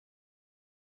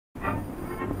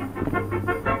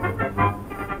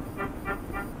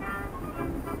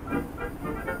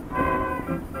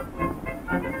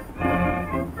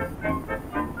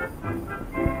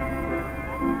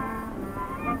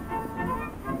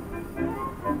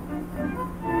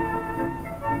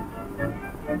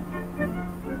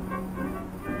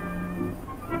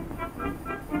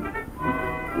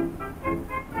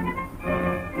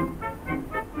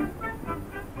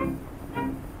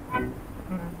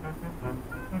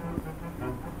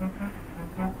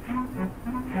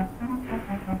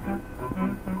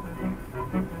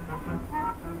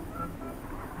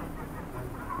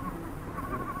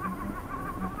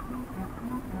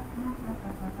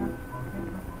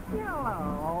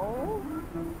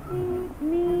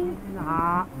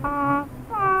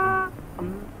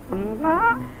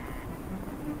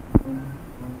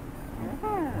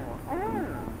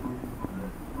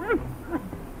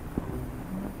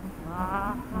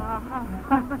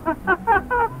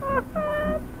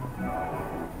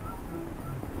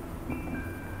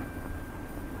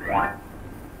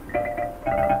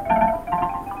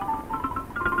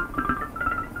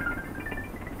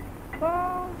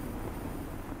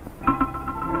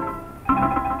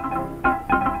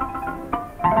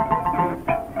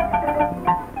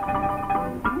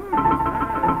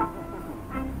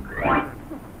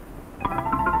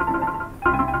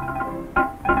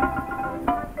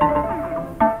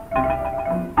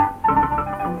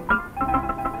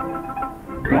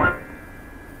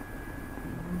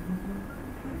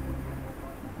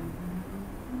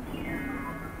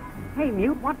Hey,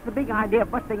 Mute, what's the big idea of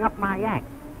busting up my act?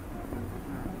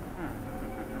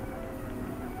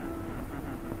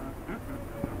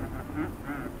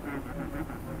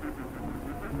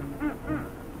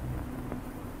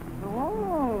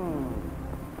 Oh.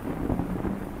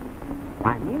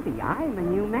 Why, Muty, I'm a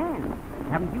new man.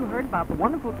 Haven't you heard about the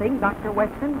wonderful thing Dr.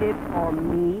 Weston did for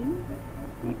me?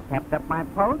 He kept up my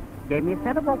post, gave me a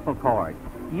set of vocal cords.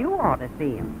 You ought to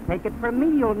see him. Take it from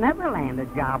me, you'll never land a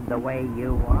job the way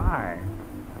you are.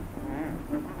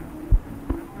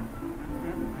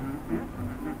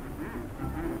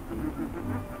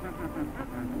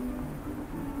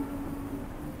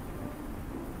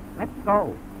 Let's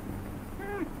go.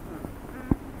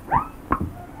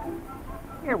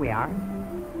 Here we are.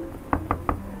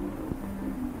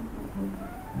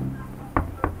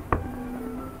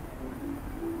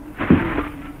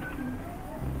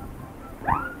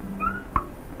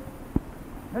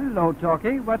 Hello,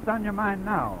 Talkie. What's on your mind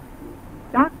now?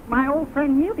 Doc, my old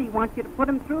friend Muty wants you to put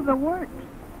him through the works.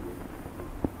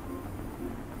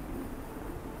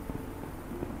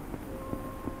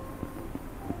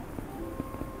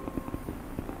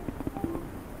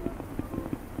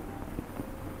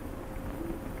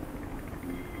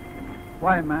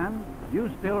 Why, man, you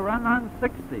still run on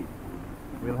 60.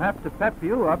 We'll have to pep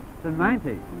you up to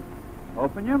 90.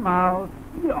 Open your mouth.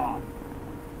 Yeah.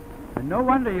 And no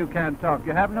wonder you can't talk.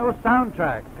 You have no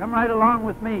soundtrack. Come right along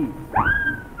with me.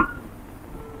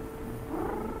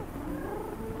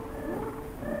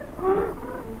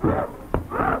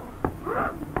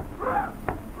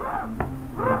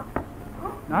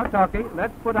 Now, Talkie,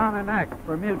 let's put on an act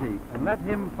for Muty and let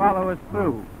him follow us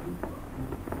through.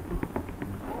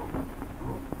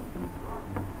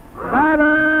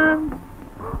 Silence!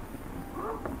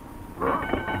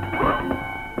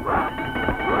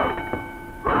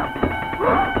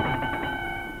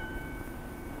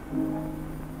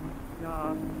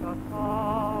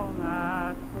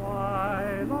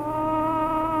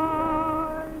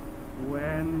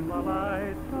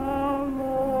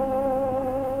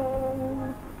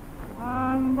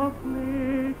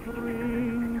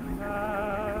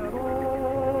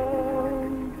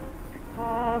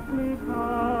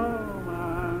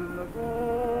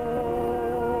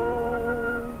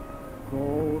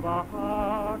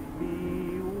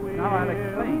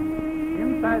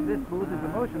 This booth is a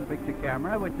motion picture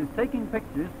camera which is taking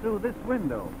pictures through this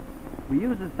window. We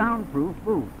use a soundproof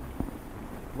booth.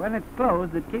 When it's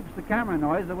closed, it keeps the camera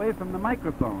noise away from the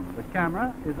microphone. The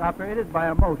camera is operated by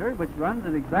a motor which runs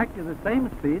at exactly the same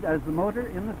speed as the motor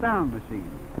in the sound machine.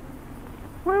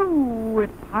 Whew,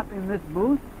 it's hot in this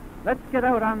booth. Let's get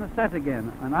out on the set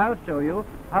again, and I'll show you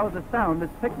how the sound is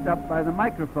picked up by the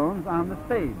microphones on the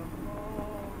stage.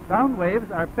 Sound waves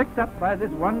are picked up by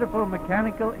this wonderful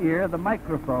mechanical ear, the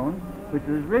microphone, which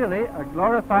is really a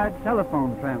glorified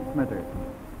telephone transmitter.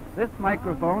 This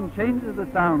microphone changes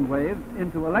the sound waves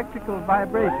into electrical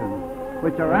vibrations,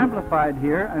 which are amplified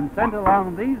here and sent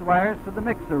along these wires to the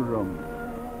mixer room.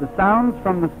 The sounds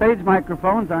from the stage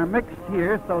microphones are mixed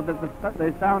here so that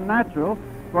they sound natural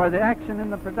for the action in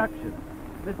the production.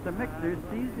 Mr. Mixer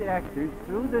sees the actors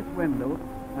through this window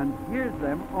and hears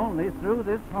them only through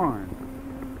this horn.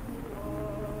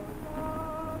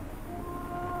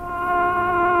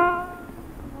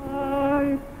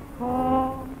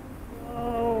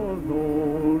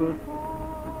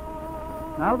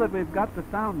 Now that we've got the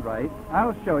sound right,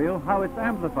 I'll show you how it's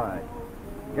amplified.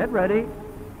 Get ready.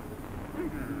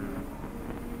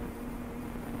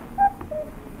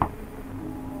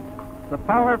 The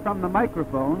power from the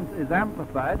microphones is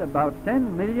amplified about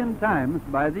 10 million times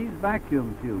by these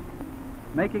vacuum tubes,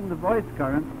 making the voice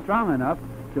current strong enough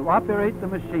to operate the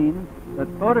machine that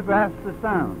photographs the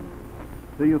sound.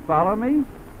 Do you follow me?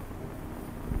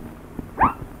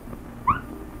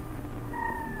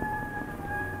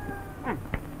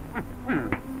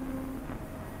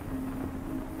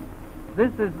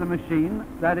 This is the machine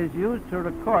that is used to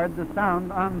record the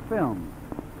sound on film.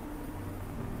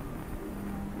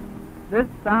 This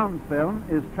sound film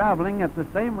is traveling at the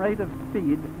same rate of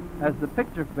speed as the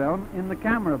picture film in the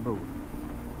camera booth.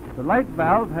 The light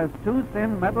valve has two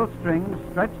thin metal strings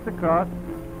stretched across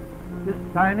this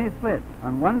tiny slit.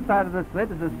 On one side of the slit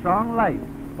is a strong light,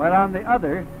 while on the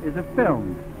other is a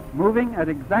film, moving at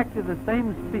exactly the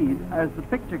same speed as the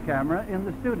picture camera in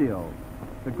the studio.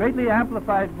 The greatly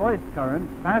amplified voice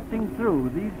currents passing through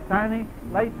these tiny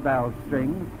light valve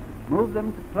strings move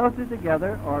them closer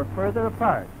together or further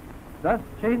apart, thus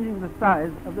changing the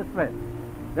size of the slit.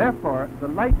 Therefore, the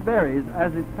light varies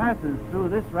as it passes through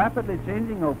this rapidly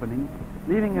changing opening,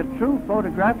 leaving a true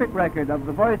photographic record of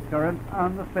the voice current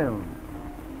on the film.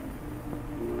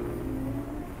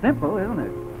 Simple, isn't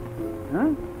it?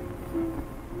 Huh?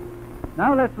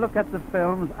 Now let's look at the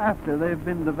films after they've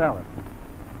been developed.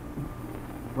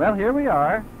 Well, here we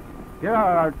are. Here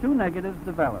are our two negatives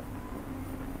developed.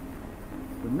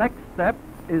 The next step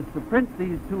is to print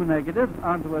these two negatives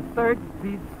onto a third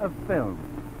piece of film.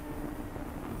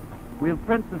 We'll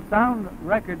print the sound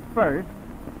record first,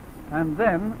 and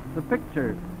then the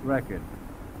picture record.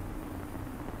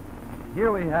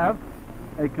 Here we have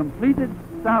a completed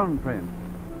sound print,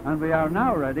 and we are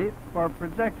now ready for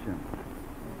projection.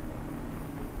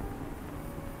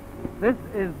 This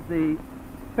is the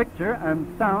picture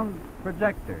and sound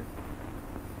projector.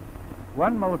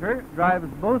 One motor drives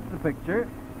both the picture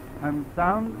and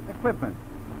sound equipment.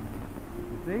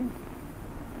 You see?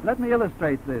 Let me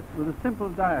illustrate this with a simple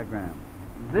diagram.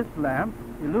 This lamp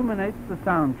illuminates the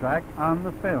soundtrack on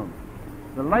the film.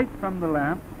 The light from the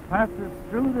lamp passes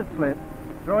through the slit,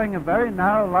 throwing a very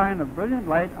narrow line of brilliant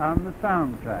light on the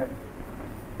soundtrack.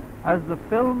 As the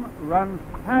film runs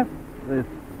past this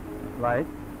light,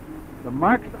 the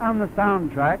marks on the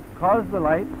soundtrack cause the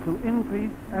light to increase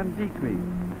and decrease.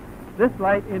 This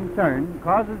light, in turn,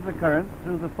 causes the current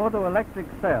through the photoelectric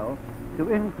cell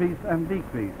to increase and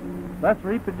decrease, thus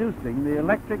reproducing the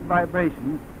electric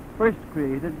vibrations first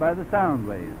created by the sound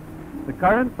waves. The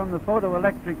current from the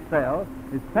photoelectric cell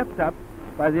is pepped up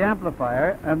by the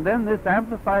amplifier, and then this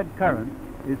amplified current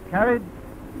is carried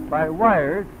by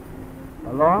wires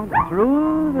along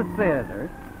through the theater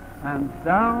and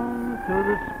down to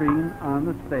the screen on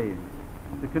the stage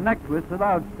to connect with the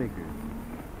loudspeakers.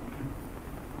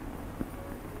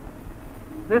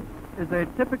 This is a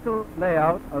typical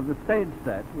layout of the stage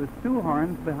set with two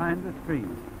horns behind the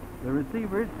screen. The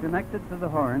receivers connected to the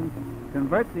horns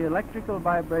convert the electrical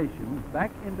vibrations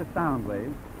back into sound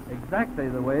waves exactly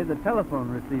the way the telephone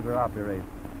receiver operates,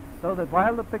 so that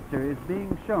while the picture is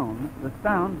being shown, the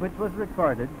sound which was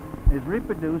recorded is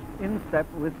reproduced in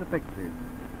step with the picture.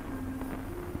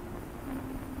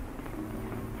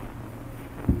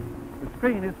 The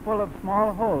screen is full of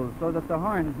small holes so that the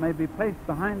horns may be placed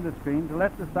behind the screen to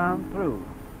let the sound through.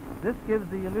 This gives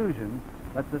the illusion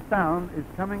that the sound is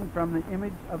coming from the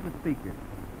image of the speaker.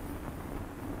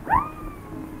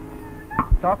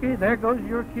 Talkie, there goes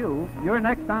your cue. You're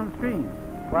next on screen,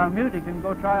 while Muty can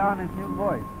go try on his new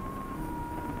voice.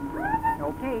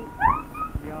 Okay.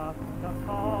 Just a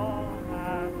call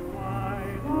at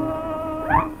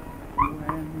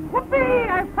Whoopee!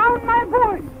 I found my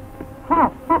voice!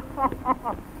 Ha, ha, ha, ha,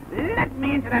 ha. Let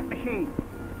me into that machine.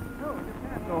 No, you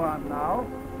can't go on now.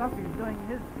 Tuffy's doing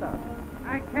his stuff.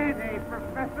 I can't,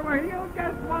 Professor. Well, you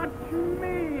just watch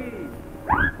me.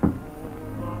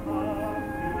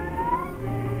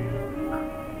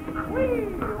 Whee!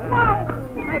 Wow!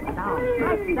 Strike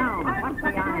down. What's the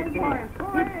idea?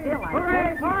 Keep still, I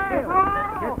said. Keep still.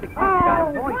 Just because you got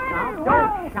a voice now,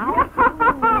 don't shout.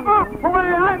 Boy,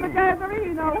 I'm a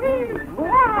Gazarino.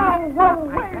 Wow! Whoa!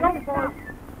 Wait, don't force.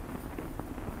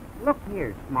 Look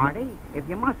here, Smarty. If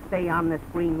you must stay on the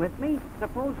screen with me,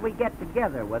 suppose we get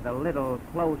together with a little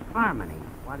close harmony.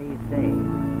 What do you say?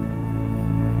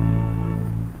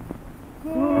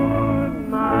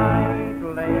 night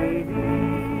lay